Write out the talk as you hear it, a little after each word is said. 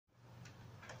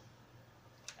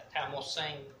time we'll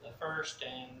sing the first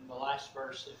and the last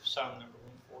verse of song number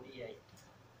 148.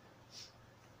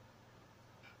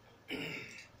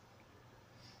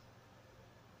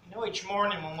 You know, each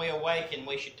morning when we awaken,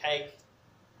 we should take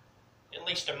at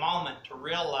least a moment to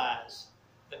realize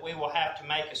that we will have to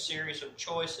make a series of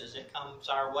choices that comes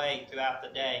our way throughout the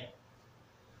day.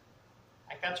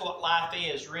 Like, that's what life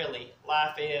is, really.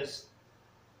 Life is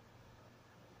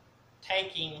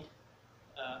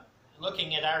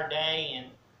looking at our day and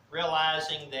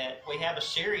realizing that we have a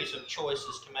series of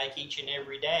choices to make each and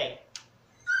every day.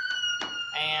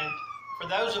 And for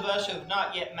those of us who have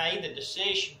not yet made the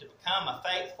decision to become a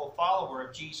faithful follower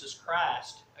of Jesus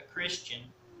Christ, a Christian,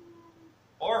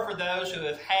 or for those who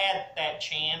have had that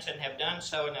chance and have done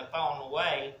so and have fallen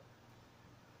away,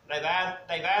 they've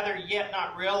either yet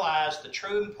not realized the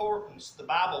true importance the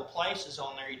Bible places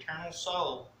on their eternal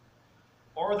soul,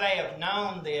 or they have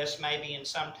known this maybe in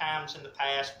some times in the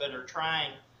past, but are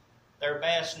trying their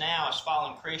best now as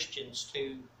fallen Christians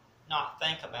to not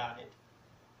think about it.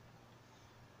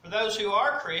 For those who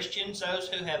are Christians, those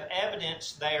who have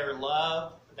evidenced their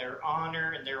love, their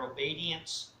honor, and their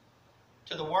obedience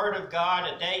to the Word of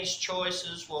God, a day's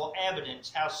choices will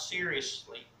evidence how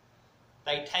seriously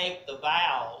they take the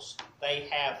vows they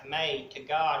have made to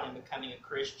God in becoming a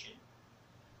Christian.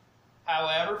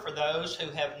 However, for those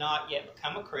who have not yet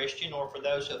become a Christian, or for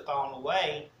those who have fallen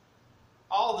away,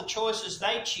 all the choices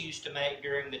they choose to make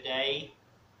during the day,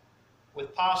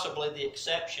 with possibly the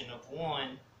exception of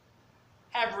one,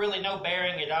 have really no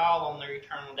bearing at all on their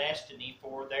eternal destiny,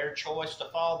 for their choice to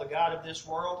follow the God of this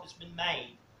world has been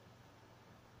made.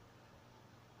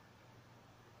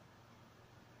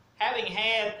 Having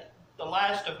had the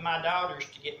last of my daughters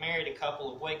to get married a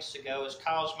couple of weeks ago has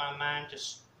caused my mind to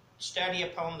study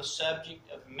upon the subject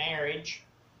of marriage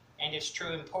and its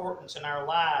true importance in our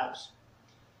lives.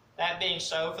 That being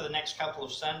so, for the next couple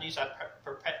of Sundays, I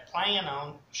plan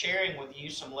on sharing with you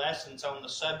some lessons on the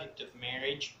subject of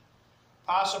marriage,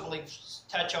 possibly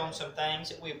touch on some things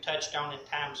that we've touched on in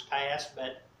times past,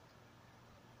 but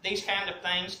these kind of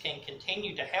things can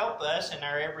continue to help us in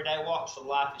our everyday walks of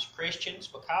life as Christians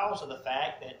because of the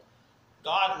fact that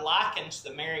God likens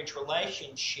the marriage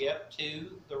relationship to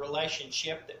the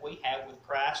relationship that we have with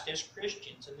Christ as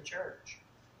Christians in the church.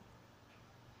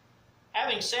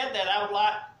 Having said that, I would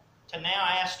like to now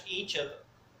ask each of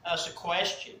us a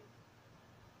question.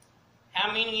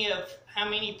 How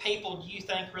many people do you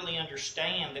think really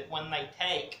understand that when they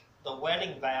take the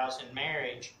wedding vows in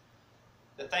marriage,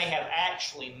 that they have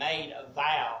actually made a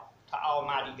vow to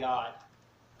Almighty God?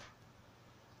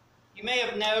 You may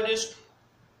have noticed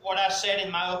what I said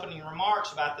in my opening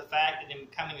remarks about the fact that in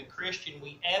becoming a Christian,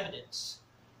 we evidence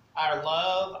our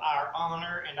love, our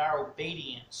honor, and our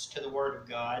obedience to the Word of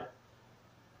God.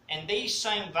 And these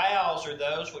same vows are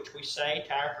those which we say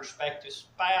to our prospective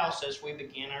spouse as we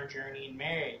begin our journey in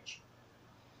marriage.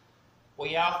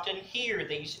 We often hear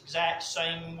these exact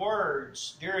same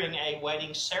words during a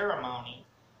wedding ceremony,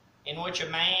 in which a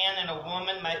man and a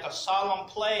woman make a solemn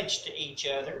pledge to each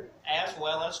other as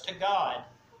well as to God,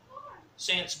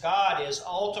 since God is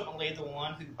ultimately the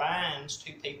one who binds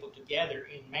two people together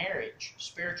in marriage,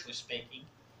 spiritually speaking,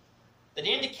 that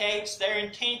indicates their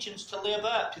intentions to live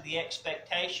up to the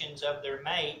expectations of their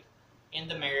mate in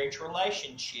the marriage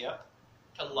relationship,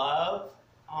 to love,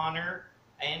 honor,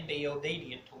 and be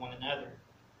obedient to one another.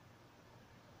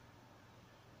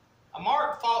 A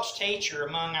marked false teacher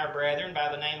among our brethren by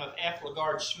the name of F.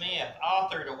 LaGard Smith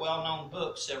authored a well-known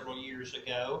book several years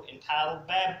ago entitled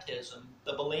Baptism,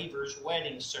 the Believer's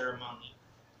Wedding Ceremony,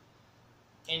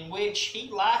 in which he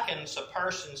likens a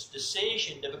person's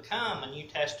decision to become a New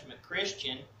Testament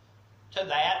Christian to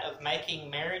that of making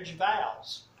marriage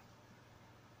vows.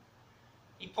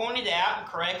 He pointed out, and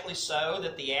correctly so,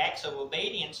 that the acts of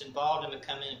obedience involved in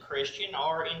becoming a Christian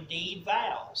are indeed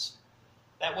vows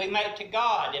that we make to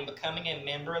God in becoming a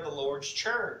member of the Lord's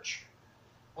church,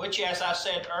 which, as I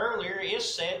said earlier,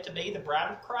 is said to be the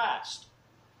bride of Christ.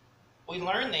 We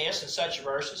learn this in such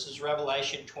verses as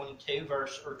Revelation 21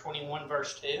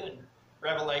 verse 2 and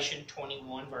Revelation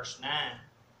 21 verse 9.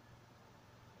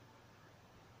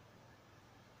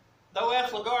 Though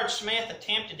F. LaGard Smith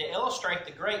attempted to illustrate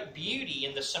the great beauty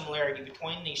in the similarity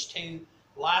between these two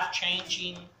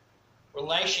life-changing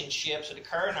relationships that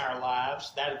occur in our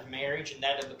lives, that of marriage and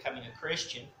that of becoming a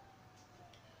Christian,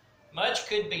 much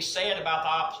could be said about the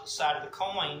opposite side of the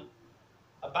coin,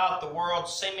 about the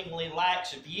world's seemingly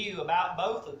lax view about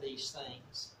both of these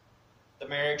things, the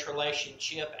marriage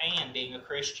relationship and being a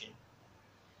Christian.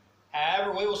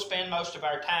 However, we will spend most of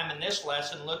our time in this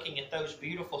lesson looking at those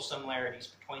beautiful similarities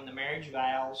between the marriage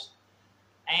vows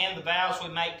and the vows we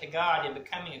make to God in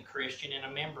becoming a Christian and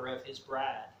a member of His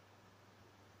bride.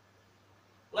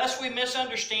 Lest we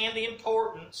misunderstand the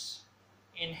importance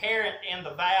inherent in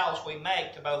the vows we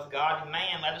make to both God and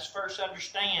man, let us first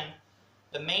understand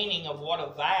the meaning of what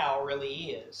a vow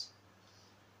really is.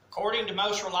 According to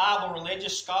most reliable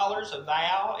religious scholars, a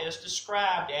vow is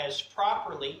described as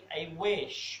properly a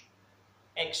wish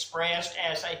expressed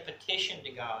as a petition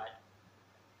to God,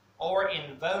 or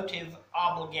in votive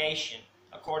obligation,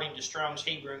 according to Strong's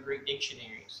Hebrew and Greek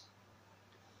dictionaries.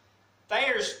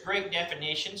 Thayer's Greek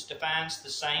definitions defines the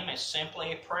same as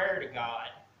simply a prayer to God,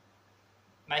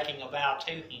 making a vow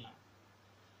to Him.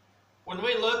 When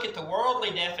we look at the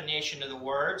worldly definition of the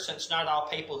word, since not all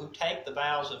people who take the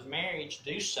vows of marriage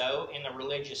do so in a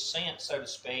religious sense, so to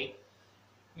speak,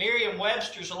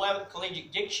 Merriam-Webster's 11th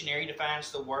Collegiate Dictionary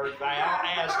defines the word vow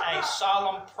as a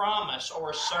solemn promise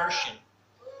or assertion,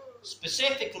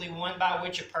 specifically one by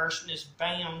which a person is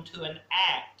bound to an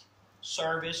act,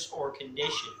 service, or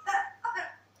condition,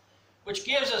 which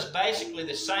gives us basically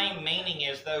the same meaning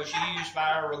as those used by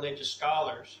our religious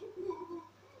scholars.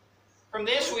 From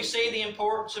this we see the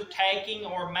importance of taking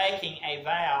or making a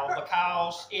vow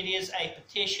because it is a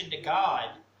petition to God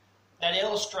that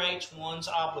illustrates one's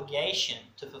obligation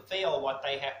to fulfill what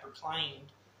they have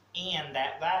proclaimed in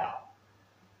that vow.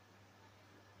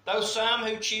 Though some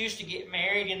who choose to get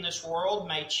married in this world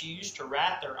may choose to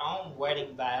write their own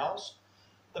wedding vows,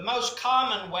 the most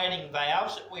common wedding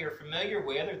vows that we are familiar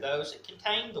with are those that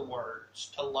contain the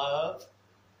words to love,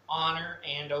 honor,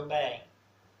 and obey.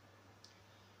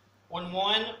 When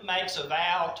one makes a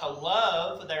vow to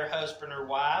love their husband or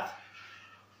wife,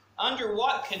 under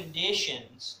what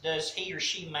conditions does he or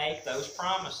she make those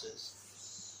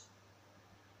promises?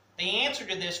 The answer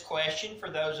to this question, for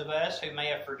those of us who may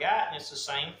have forgotten, is the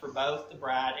same for both the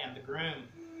bride and the groom.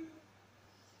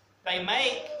 They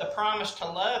make the promise to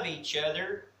love each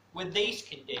other with these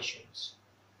conditions: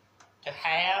 to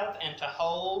have and to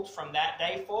hold from that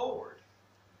day forward,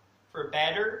 for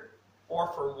better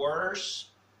or for worse,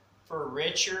 for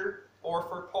richer or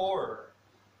for poorer,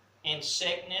 in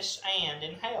sickness and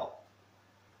in health.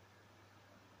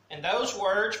 And those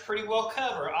words pretty well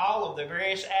cover all of the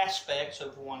various aspects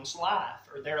of one's life,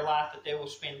 or their life that they will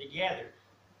spend together.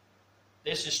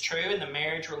 This is true in the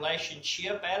marriage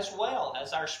relationship as well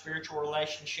as our spiritual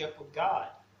relationship with God.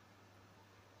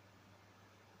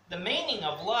 The meaning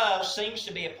of love seems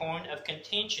to be a point of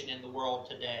contention in the world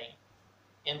today,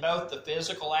 in both the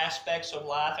physical aspects of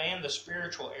life and the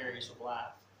spiritual areas of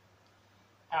life.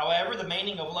 However, the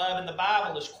meaning of love in the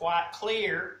Bible is quite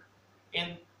clear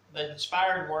in the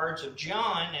inspired words of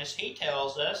John, as he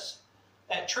tells us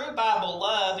that true Bible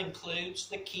love includes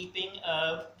the keeping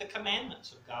of the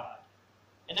commandments of God.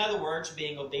 In other words,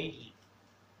 being obedient.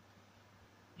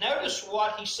 Notice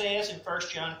what he says in 1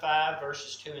 John 5,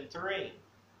 verses 2 and 3.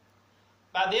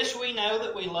 By this we know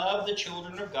that we love the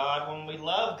children of God when we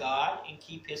love God and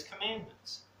keep His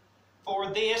commandments. For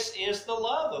this is the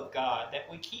love of God, that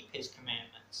we keep His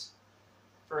commandments.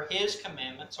 For His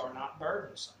commandments are not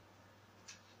burdensome.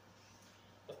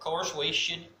 Of course, we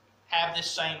should have this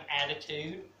same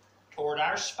attitude toward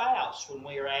our spouse when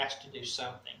we are asked to do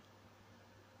something.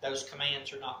 Those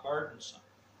commands are not burdensome.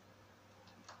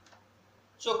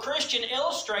 So a Christian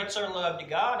illustrates their love to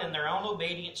God in their own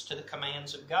obedience to the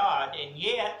commands of God. And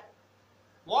yet,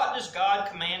 what does God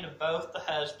command of both the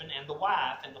husband and the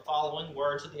wife in the following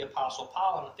words of the Apostle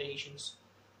Paul in Ephesians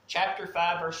chapter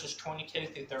 5, verses 22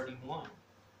 through 31?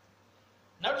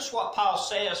 Notice what Paul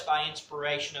says by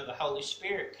inspiration of the Holy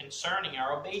Spirit concerning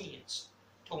our obedience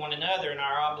to one another and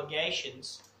our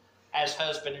obligations as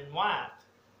husband and wife.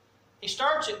 He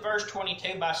starts at verse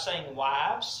 22 by saying,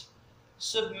 "Wives,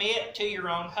 submit to your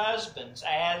own husbands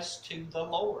as to the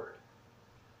Lord.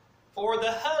 For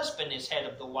the husband is head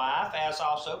of the wife, as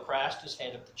also Christ is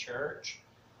head of the church,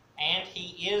 and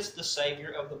He is the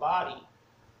Savior of the body.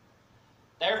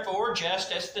 Therefore,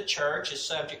 just as the church is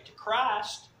subject to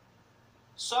Christ,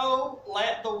 so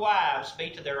let the wives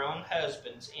be to their own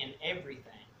husbands in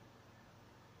everything.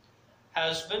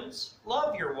 Husbands,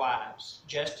 love your wives,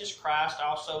 just as Christ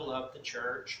also loved the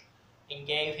church and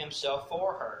gave Himself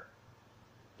for her,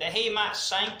 that He might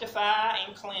sanctify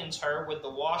and cleanse her with the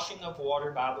washing of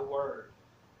water by the word,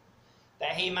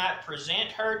 that He might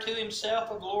present her to Himself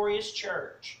a glorious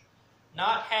church,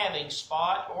 not having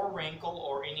spot or wrinkle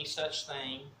or any such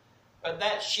thing, but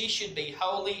that she should be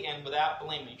holy and without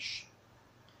blemish.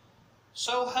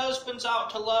 So husbands ought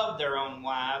to love their own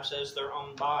wives as their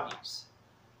own bodies.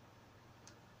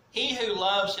 He who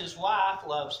loves his wife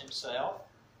loves himself,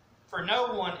 for no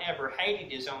one ever hated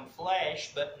his own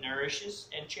flesh, but nourishes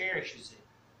and cherishes it,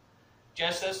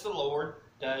 just as the Lord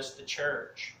does the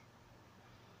church.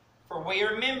 For we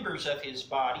are members of his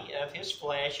body, of his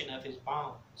flesh, and of his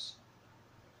bones.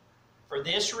 For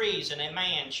this reason a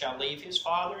man shall leave his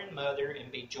father and mother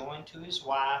and be joined to his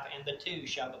wife, and the two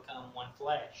shall become one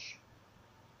flesh.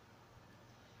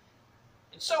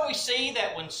 And so we see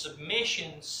that when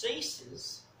submission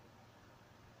ceases,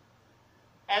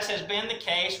 as has been the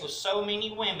case with so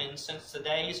many women since the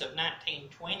days of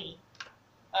 1920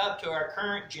 up to our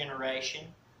current generation,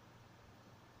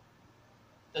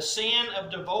 the sin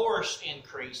of divorce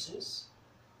increases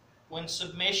when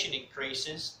submission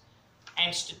increases,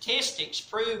 and statistics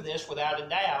prove this without a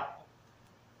doubt.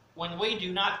 When we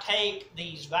do not take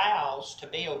these vows to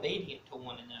be obedient to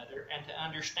one another and to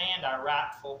understand our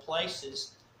rightful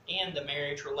places in the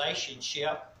marriage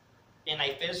relationship in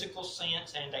a physical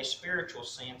sense and a spiritual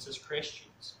sense as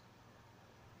Christians.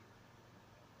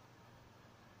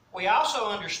 We also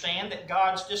understand that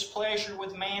God's displeasure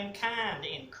with mankind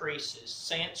increases,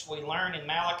 since we learn in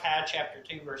Malachi chapter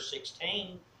 2 verse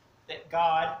 16 that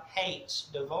God hates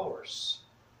divorce.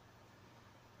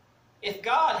 If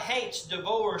God hates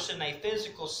divorce in a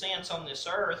physical sense on this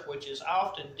earth, which is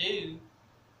often due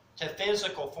to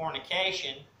physical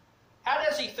fornication, how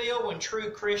does he feel when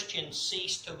true Christians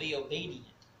cease to be obedient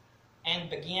and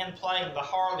begin playing the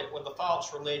harlot with the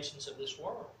false religions of this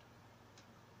world?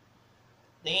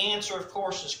 The answer, of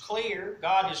course, is clear.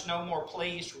 God is no more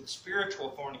pleased with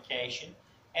spiritual fornication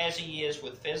as he is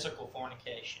with physical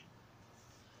fornication.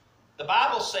 The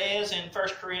Bible says in 1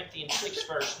 Corinthians 6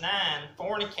 verse 9,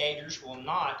 fornicators will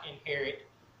not inherit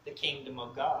the kingdom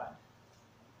of God.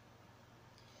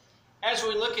 As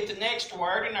we look at the next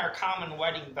word in our common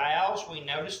wedding vows, we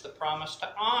notice the promise to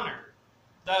honor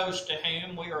those to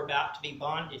whom we are about to be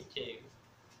bonded to.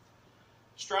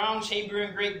 Strong's Hebrew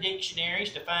and Greek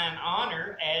dictionaries define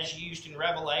honor, as used in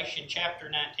Revelation chapter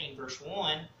 19 verse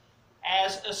 1,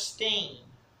 as esteem,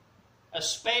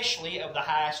 especially of the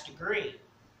highest degree,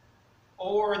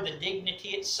 or the dignity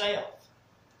itself.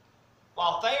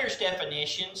 While Thayer's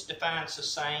definitions defines the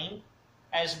same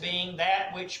as being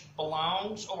that which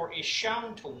belongs or is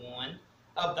shown to one,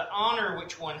 of the honor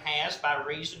which one has by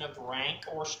reason of rank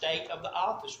or state of the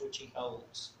office which he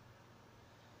holds.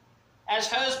 As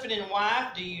husband and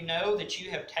wife, do you know that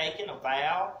you have taken a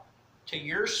vow to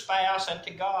your spouse and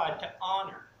to God to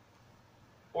honor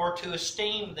or to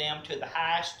esteem them to the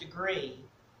highest degree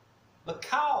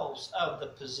because of the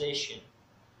position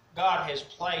God has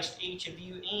placed each of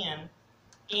you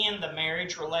in the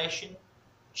marriage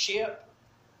relationship?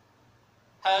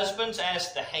 Husbands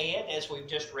as the head, as we've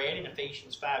just read in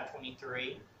Ephesians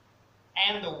 5:23,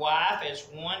 and the wife as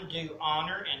one due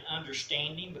honor and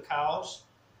understanding because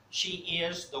she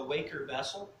is the weaker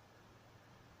vessel.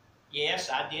 Yes,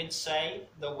 I did say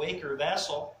the weaker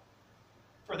vessel,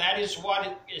 for that is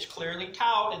what is clearly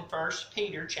taught in 1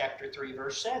 Peter chapter 3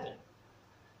 verse 7,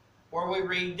 where we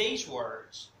read these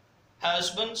words,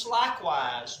 husbands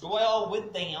likewise dwell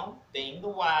with them, being the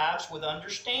wives, with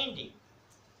understanding,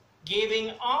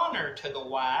 giving honor to the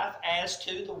wife as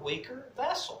to the weaker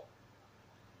vessel,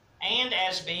 and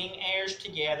as being heirs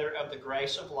together of the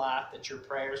grace of life, that your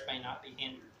prayers may not be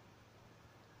hindered.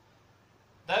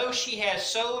 Though she has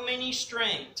so many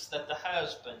strengths that the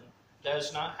husband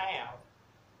does not have,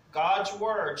 God's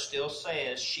word still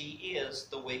says she is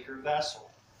the weaker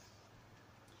vessel.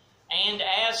 And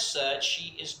as such,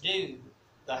 she is due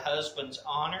the husband's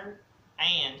honor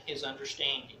and his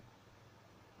understanding.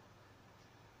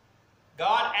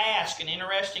 God asked an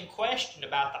interesting question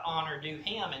about the honor due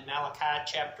him in Malachi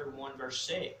chapter 1 verse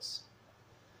 6.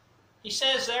 He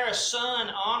says there, a son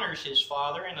honors his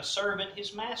father and a servant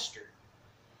his master.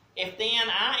 If then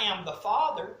I am the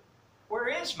father, where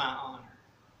is my honor?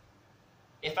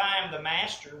 If I am the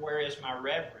master, where is my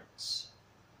reverence?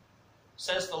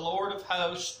 Says the Lord of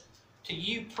hosts, to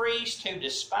you priests who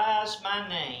despise my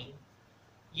name,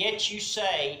 yet you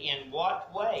say, in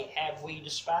what way have we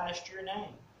despised your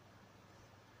name?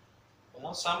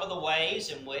 Well, some of the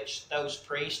ways in which those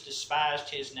priests despised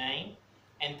his name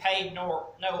and paid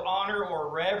no honor or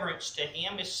reverence to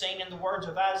him is seen in the words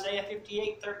of Isaiah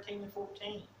 58:13 and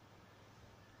 14.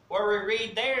 Where we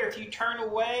read there, if you turn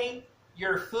away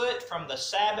your foot from the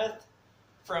Sabbath,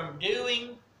 from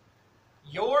doing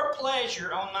your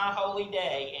pleasure on my holy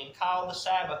day, and call the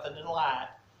Sabbath a delight,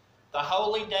 the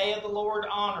holy day of the Lord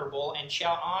honorable, and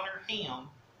shall honor him,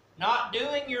 not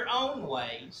doing your own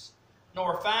ways,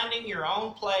 nor finding your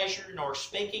own pleasure, nor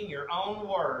speaking your own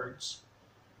words,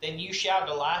 then you shall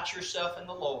delight yourself in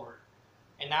the Lord,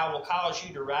 and I will cause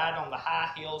you to ride on the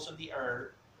high hills of the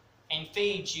earth, and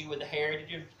feed you with the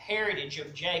heritage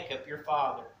of Jacob your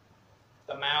father.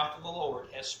 The mouth of the Lord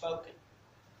has spoken.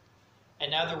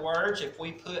 In other words, if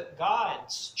we put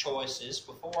God's choices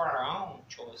before our own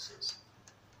choices,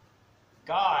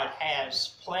 God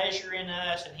has pleasure in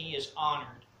us and He is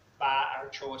honored by our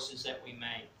choices that we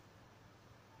make.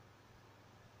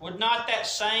 Would not that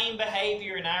same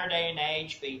behavior in our day and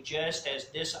age be just as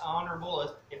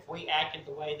dishonorable if we acted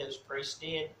the way those priests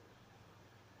did?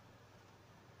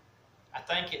 I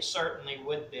think it certainly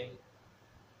would be.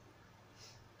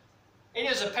 It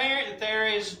is apparent that there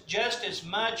is just as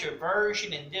much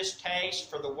aversion and distaste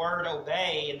for the word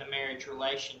obey in the marriage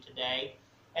relation today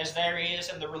as there is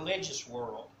in the religious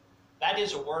world. That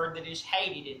is a word that is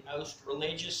hated in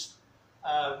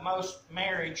most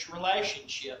marriage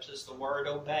relationships, is the word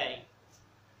obey.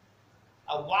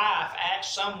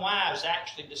 Some wives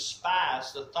actually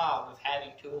despise the thought of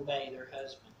having to obey their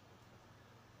husband.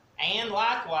 And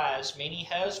likewise, many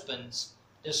husbands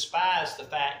despise the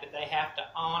fact that they have to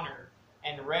honor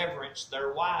and reverence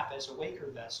their wife as a weaker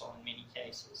vessel in many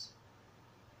cases.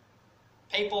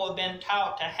 People have been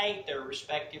taught to hate their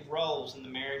respective roles in the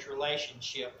marriage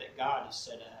relationship that God has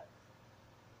set up.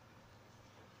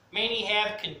 Many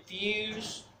have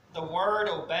confused the word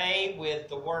obey with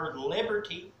the word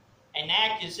liberty and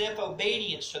act as if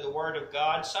obedience to the word of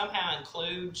God somehow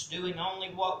includes doing only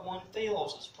what one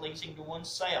feels is pleasing to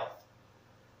oneself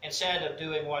instead of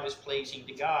doing what is pleasing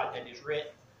to God that is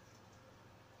written.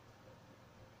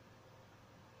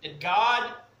 Did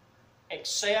God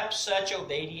accept such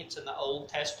obedience in the Old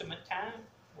Testament time?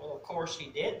 Well, of course He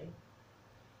didn't.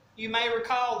 You may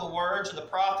recall the words of the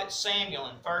prophet Samuel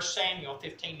in 1 Samuel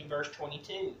 15 and verse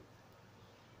 22.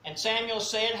 And Samuel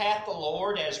said, "Hath the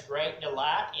Lord as great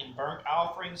delight in burnt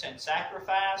offerings and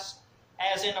sacrifice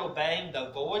as in obeying the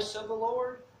voice of the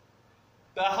Lord?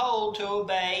 Behold, to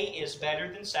obey is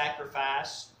better than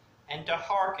sacrifice, and to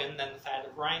hearken than the fat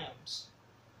of rams."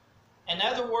 In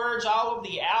other words, all of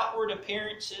the outward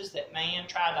appearances that man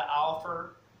tried to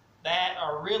offer that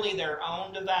are really their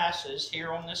own devices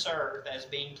here on this earth as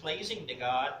being pleasing to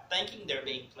God, thinking they're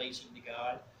being pleasing to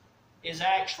God, is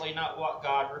actually not what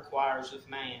God requires of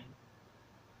man.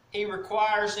 He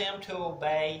requires them to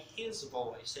obey His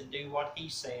voice and do what He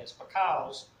says,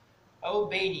 because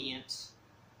obedience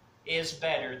is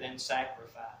better than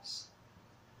sacrifice.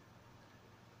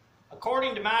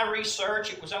 According to my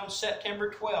research, it was on September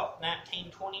 12,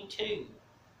 1922,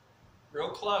 real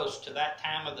close to that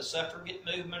time of the suffragette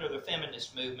movement or the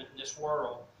feminist movement in this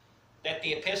world, that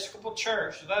the Episcopal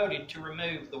Church voted to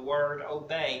remove the word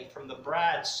obey from the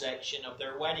bride's section of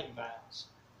their wedding vows.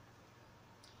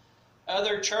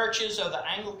 Other churches of the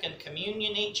Anglican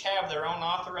Communion each have their own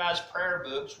authorized prayer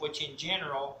books, which in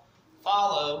general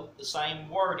follow the same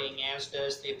wording as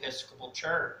does the Episcopal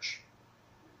Church.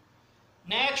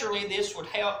 Naturally, this would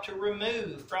help to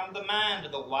remove from the mind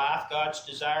of the wife God's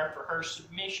desire for her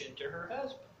submission to her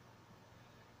husband,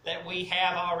 that we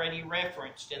have already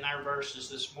referenced in our verses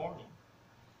this morning,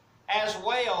 as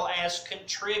well as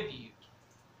contribute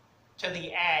to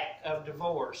the act of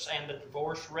divorce and the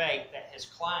divorce rate that has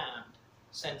climbed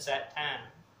since that time.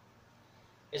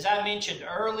 As I mentioned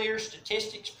earlier,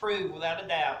 statistics prove without a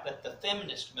doubt that the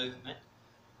feminist movement,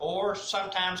 or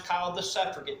sometimes called the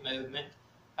suffragette movement,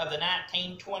 of the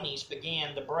 1920s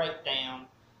began the breakdown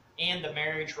in the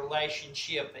marriage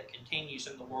relationship that continues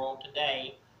in the world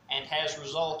today and has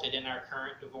resulted in our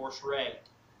current divorce rate.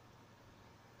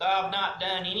 Though I've not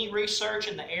done any research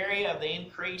in the area of the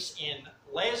increase in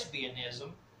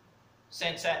lesbianism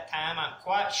since that time, I'm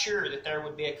quite sure that there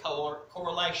would be a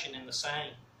correlation in the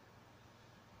same.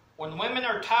 When women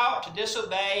are taught to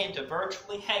disobey and to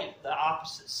virtually hate the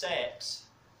opposite sex,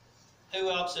 who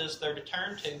else is there to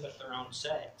turn to but their own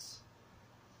sex?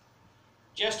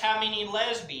 Just how many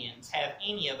lesbians have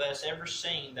any of us ever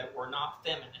seen that were not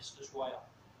feminist as well?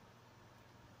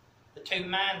 The two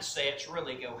mindsets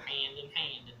really go hand in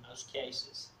hand in most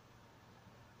cases.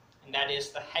 And that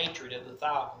is the hatred of the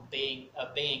thought of being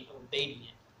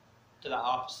obedient to the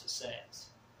opposite sex.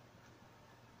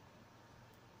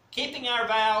 Keeping our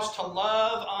vows to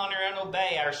love, honor, and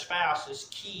obey our spouse is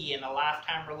key in a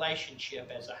lifetime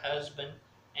relationship as a husband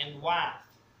and wife.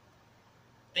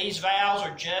 These vows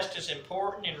are just as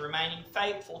important in remaining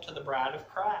faithful to the bride of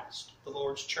Christ, the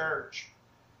Lord's church.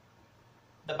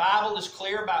 The Bible is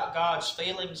clear about God's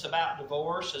feelings about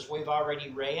divorce, as we've already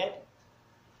read.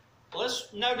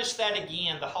 Let's notice that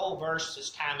again, the whole verse this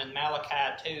time in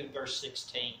Malachi 2, verse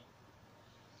 16.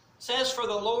 It says, "For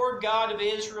the Lord God of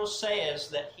Israel says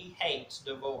that He hates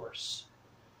divorce.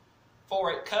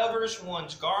 For it covers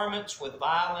one's garments with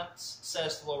violence,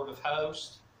 says the Lord of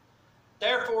hosts.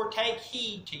 Therefore take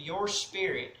heed to your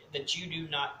spirit that you do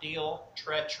not deal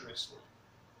treacherously."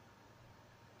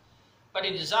 But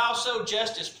it is also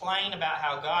just as plain about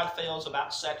how God feels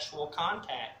about sexual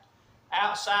contact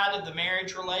outside of the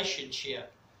marriage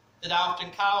relationship that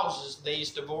often causes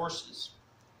these divorces.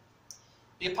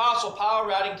 The Apostle Paul,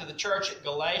 writing to the church at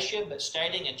Galatia, but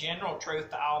stating a general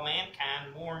truth to all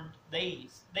mankind, warned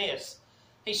this.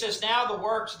 He says, "Now the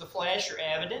works of the flesh are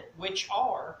evident, which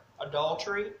are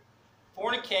adultery,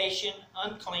 fornication,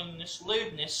 uncleanness,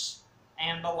 lewdness,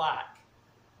 and the like,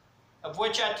 of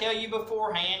which I tell you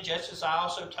beforehand, just as I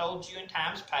also told you in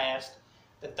times past,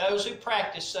 that those who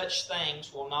practice such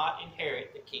things will not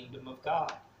inherit the kingdom of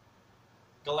God."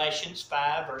 Galatians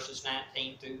 5, verses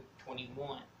 19 through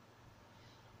 21.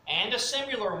 And a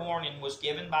similar warning was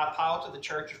given by Paul to the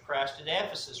church of Christ at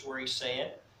Ephesus, where he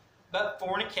said, "But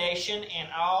fornication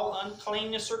and all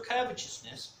uncleanness or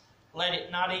covetousness, let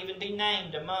it not even be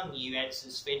named among you as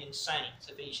is fitting saints."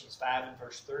 Ephesians 5 and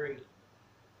verse 3.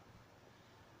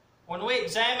 When we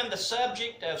examine the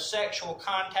subject of sexual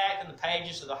contact in the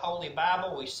pages of the Holy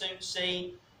Bible, we soon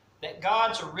see that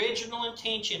God's original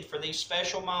intention for these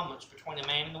special moments between a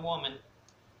man and a woman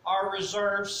are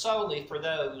reserved solely for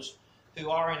those who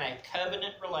are in a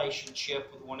covenant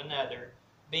relationship with one another,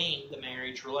 being the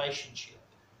marriage relationship.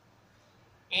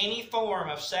 Any form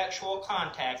of sexual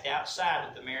contact outside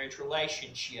of the marriage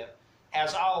relationship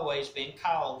has always been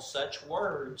called such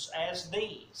words as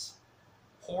these: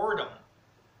 whoredom,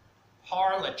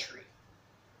 harlotry,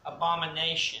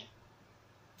 abomination,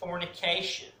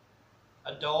 fornication,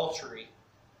 adultery,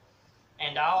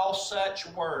 and all such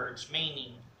words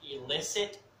meaning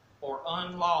illicit or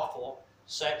unlawful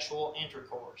sexual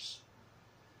intercourse.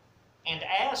 And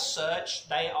as such,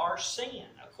 they are sin,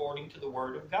 according to the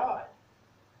Word of God.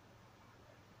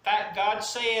 In fact, God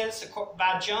says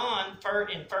by John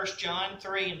in 1 John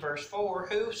 3 and verse 4,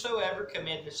 "Whosoever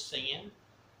committeth sin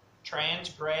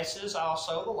transgresses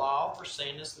also the law, for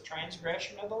sin is the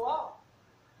transgression of the law."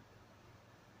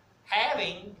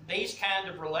 Having these kind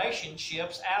of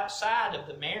relationships outside of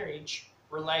the marriage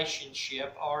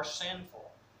relationship are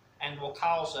sinful and will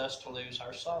cause us to lose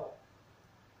our soul.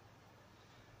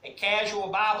 A casual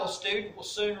Bible student will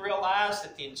soon realize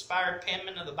that the inspired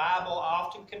penman of the Bible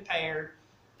often compared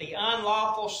the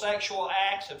unlawful sexual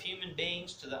acts of human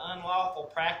beings to the unlawful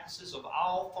practices of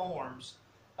all forms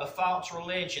of false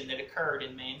religion that occurred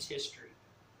in man's history.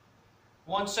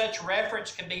 One such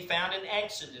reference can be found in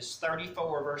Exodus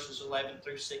 34, verses 11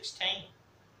 through 16,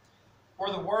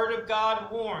 where the Word of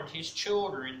God warned His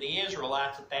children, the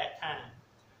Israelites at that time,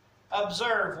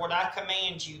 "Observe what I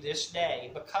command you this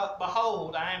day.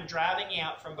 Behold, I am driving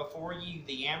out from before you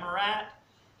the Amorite,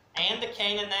 and the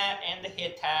Canaanite, and the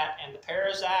Hittite, and the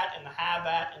Perizzite, and the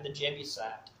Hivite, and the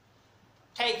Jebusite.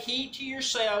 Take heed to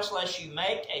yourselves, lest you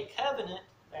make a covenant,"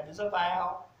 that is a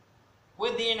vow,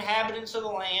 "with the inhabitants of the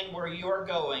land where you are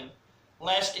going,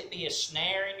 lest it be a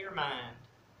snare in your mind.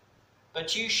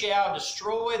 But you shall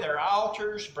destroy their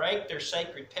altars, break their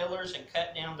sacred pillars, and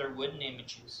cut down their wooden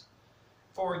images.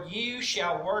 For you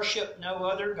shall worship no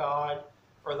other God,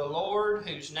 for the Lord,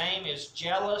 whose name is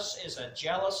jealous, is a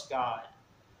jealous God.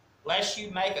 Lest you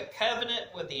make a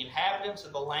covenant with the inhabitants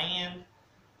of the land,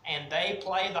 and they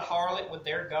play the harlot with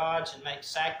their gods and make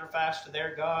sacrifice to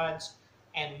their gods,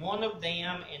 and one of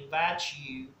them invites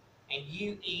you, and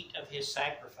you eat of his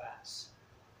sacrifice.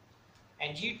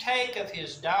 And you take of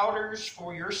his daughters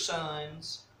for your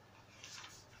sons,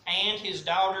 and his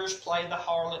daughters play the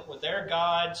harlot with their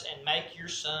gods, and make your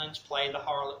sons play the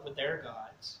harlot with their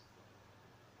gods."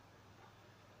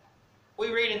 We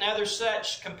read another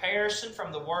such comparison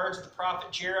from the words of the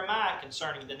prophet Jeremiah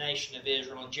concerning the nation of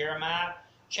Israel in Jeremiah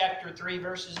chapter 3,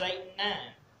 verses 8 and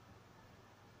 9.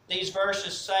 These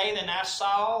verses say, "Then I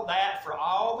saw that for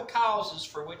all the causes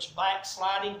for which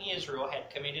backsliding Israel had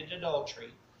committed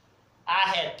adultery,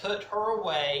 I had put her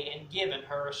away and given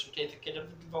her a certificate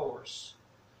of divorce.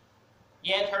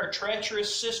 Yet her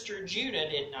treacherous sister Judah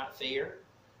did not fear,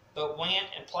 but went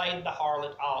and played the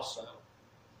harlot also.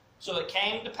 So it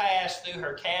came to pass through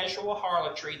her casual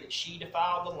harlotry that she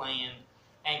defiled the land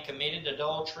and committed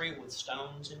adultery with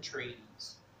stones and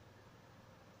trees."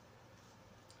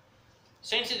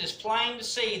 Since it is plain to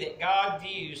see that God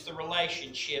views the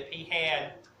relationship He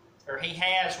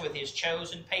has with His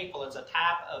chosen people as a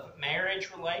type of marriage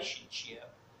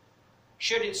relationship,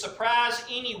 should it surprise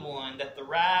anyone that the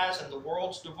rise in the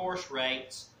world's divorce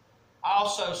rates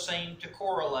also seem to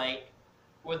correlate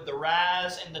with the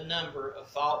rise in the number of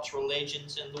false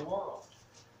religions in the world?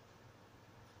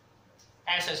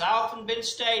 As has often been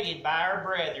stated by our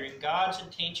brethren, God's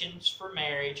intentions for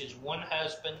marriage is one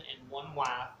husband and one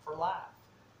wife for life.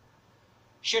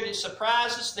 Should it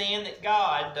surprise us then that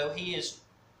God, though He is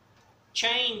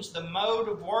change the mode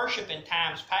of worship in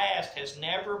times past has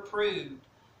never proved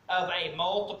of a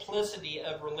multiplicity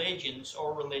of religions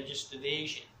or religious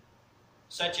division,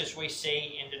 such as we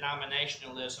see in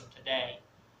denominationalism today.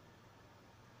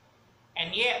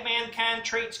 And yet mankind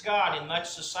treats God in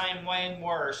much the same way and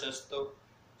worse, as the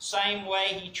same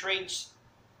way he treats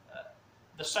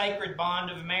the sacred bond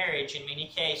of marriage in many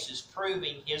cases,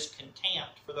 proving his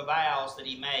contempt for the vows that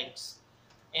he makes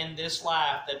in this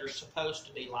life that are supposed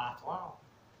to be lifelong.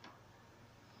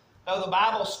 Though the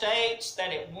Bible states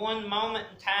that at one moment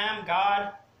in time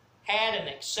God had an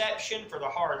exception for the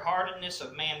hard-heartedness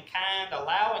of mankind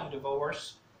allowing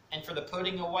divorce and for the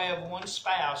putting away of one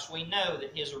spouse, we know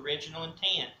that his original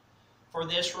intent for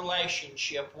this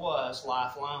relationship was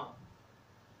lifelong.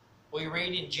 We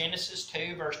read in Genesis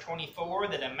 2, verse 24,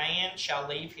 that a man shall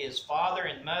leave his father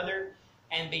and mother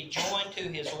and be joined to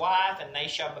his wife, and they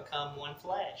shall become one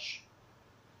flesh.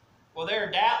 Well, there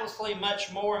are doubtlessly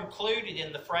much more included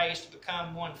in the phrase to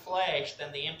become one flesh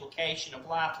than the implication of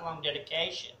lifelong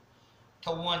dedication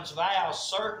to one's vows.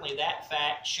 Certainly that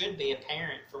fact should be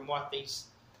apparent from what these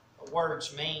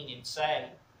words mean and say.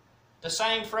 The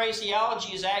same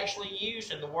phraseology is actually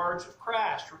used in the words of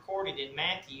Christ recorded in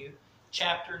Matthew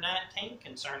chapter 19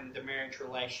 concerning the marriage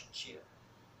relationship.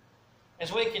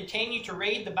 As we continue to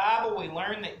read the Bible, we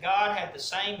learn that God had the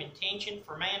same intention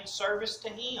for man's service to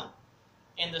Him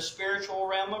in the spiritual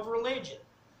realm of religion.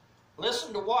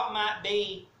 Listen to what might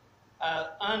be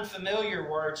unfamiliar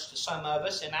words to some of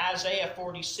us in Isaiah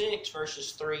 46,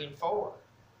 verses 3 and 4.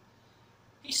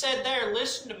 He said there,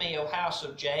 "Listen to me, O house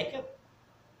of Jacob,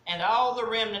 and all the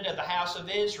remnant of the house of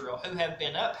Israel, who have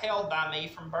been upheld by me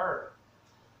from birth,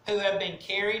 who have been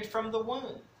carried from the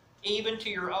womb, even to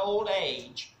your old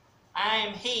age. I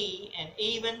am He, and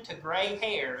even to gray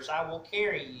hairs I will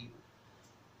carry you.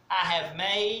 I have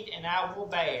made, and I will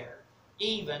bear.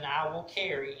 Even I will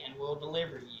carry and will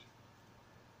deliver you."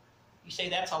 You see,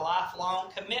 that's a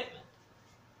lifelong commitment.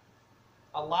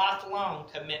 A lifelong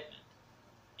commitment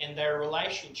in their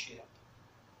relationship.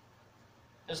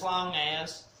 As long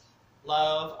as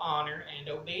love, honor, and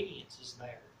obedience is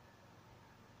there.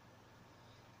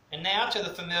 And now to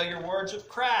the familiar words of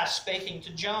Christ speaking to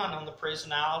John on the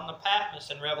prison island of Patmos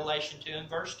in Revelation 2 and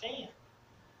verse 10.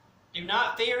 "Do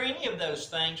not fear any of those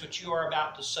things which you are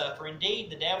about to suffer. Indeed,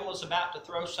 the devil is about to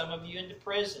throw some of you into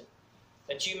prison,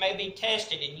 that you may be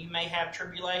tested, and you may have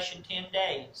tribulation 10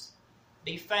 days.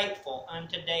 Be faithful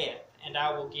unto death, and I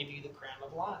will give you the crown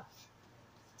of life."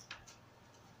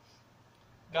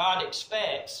 God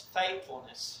expects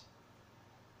faithfulness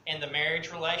in the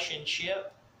marriage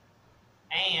relationship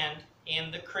and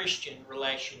in the Christian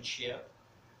relationship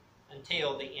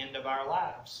until the end of our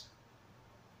lives.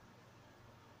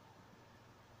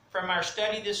 From our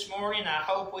study this morning, I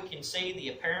hope we can see the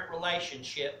apparent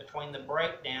relationship between the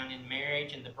breakdown in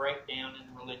marriage and the breakdown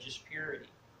in religious purity.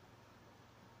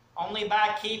 Only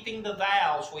by keeping the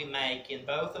vows we make in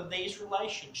both of these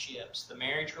relationships, the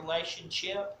marriage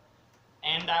relationship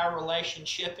and our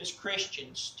relationship as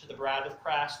Christians to the bride of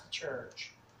Christ, the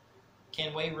church,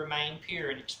 can we remain pure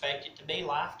and expect it to be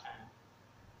lifetime.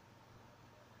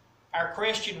 Our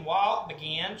Christian walk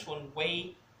begins when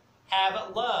we have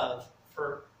a love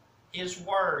for His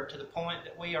Word to the point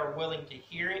that we are willing to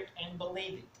hear it and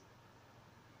believe it,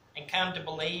 and come to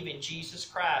believe in Jesus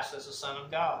Christ as the Son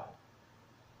of God.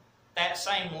 That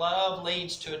same love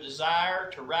leads to a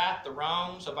desire to right the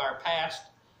wrongs of our past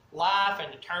life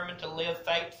and determined to live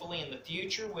faithfully in the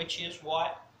future, which is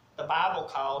what the Bible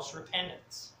calls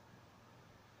repentance.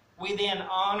 We then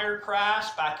honor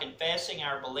Christ by confessing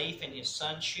our belief in His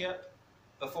sonship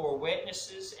before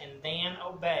witnesses and then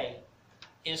obey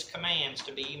His commands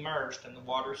to be immersed in the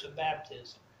waters of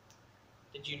baptism.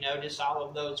 Did you notice all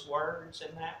of those words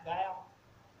in that vow?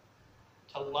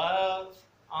 To love,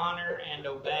 honor, and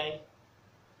obey.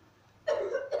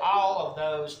 All of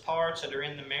those parts that are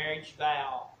in the marriage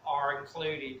vow are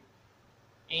included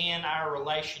in our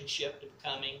relationship to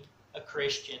becoming a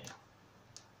Christian,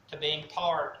 to being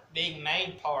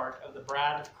made part of the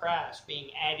bride of Christ,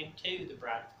 being added to the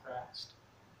bride of Christ.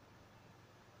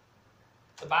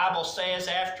 The Bible says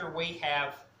after we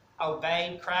have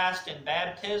obeyed Christ in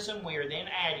baptism, we are then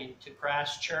added to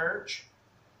Christ's church,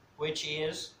 which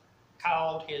is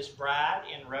called His bride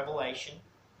in Revelation.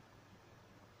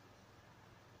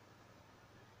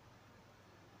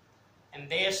 And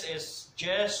this is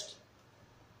just,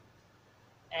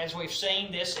 as we've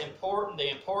seen,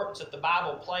 the importance that the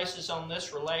Bible places on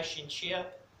this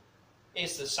relationship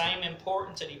is the same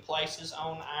importance that He places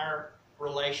on our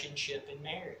relationship in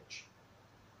marriage.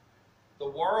 The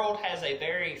world has a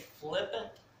very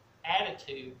flippant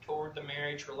attitude toward the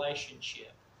marriage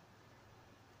relationship.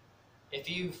 If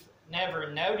you've never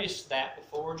noticed that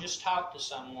before, just talk to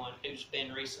someone who's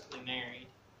been recently married.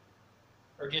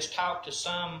 Or just talk to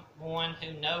someone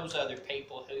who knows other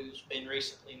people who's been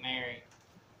recently married.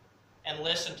 And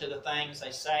listen to the things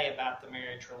they say about the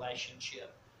marriage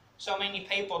relationship. So many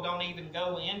people don't even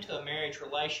go into a marriage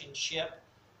relationship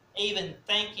even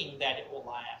thinking that it will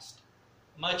last,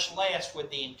 much less with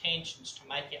the intentions to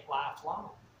make it lifelong.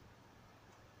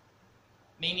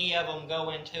 Many of them go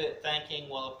into it thinking,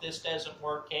 well, if this doesn't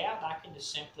work out, I can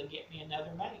just simply get me another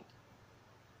mate.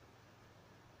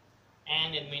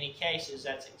 And in many cases,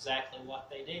 that's exactly what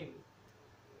they do.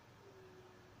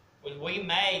 When we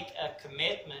make a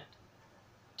commitment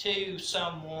to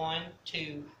someone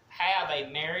to have a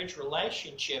marriage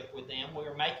relationship with them,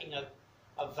 we're making a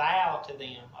vow to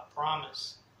them, a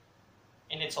promise.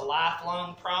 And it's a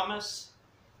lifelong promise.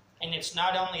 And it's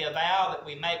not only a vow that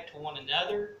we make to one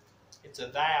another, it's a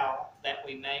vow that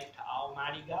we make to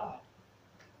Almighty God.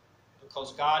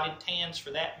 Because God intends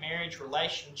for that marriage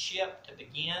relationship to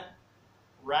begin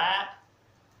right,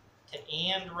 to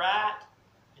end right,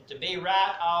 and to be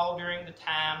right all during the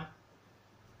time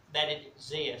that it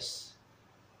exists.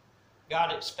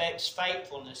 God expects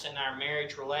faithfulness in our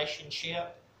marriage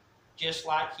relationship, just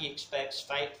like He expects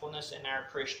faithfulness in our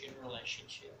Christian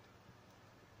relationship.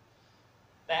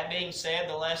 That being said,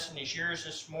 the lesson is yours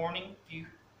this morning. If you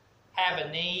have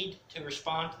a need to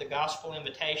respond to the gospel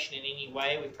invitation in any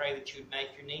way, we pray that you would make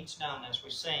your needs known as we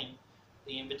sing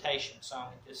the invitation song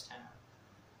at this time.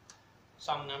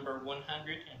 Song number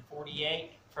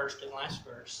 148, first and last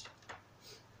verse.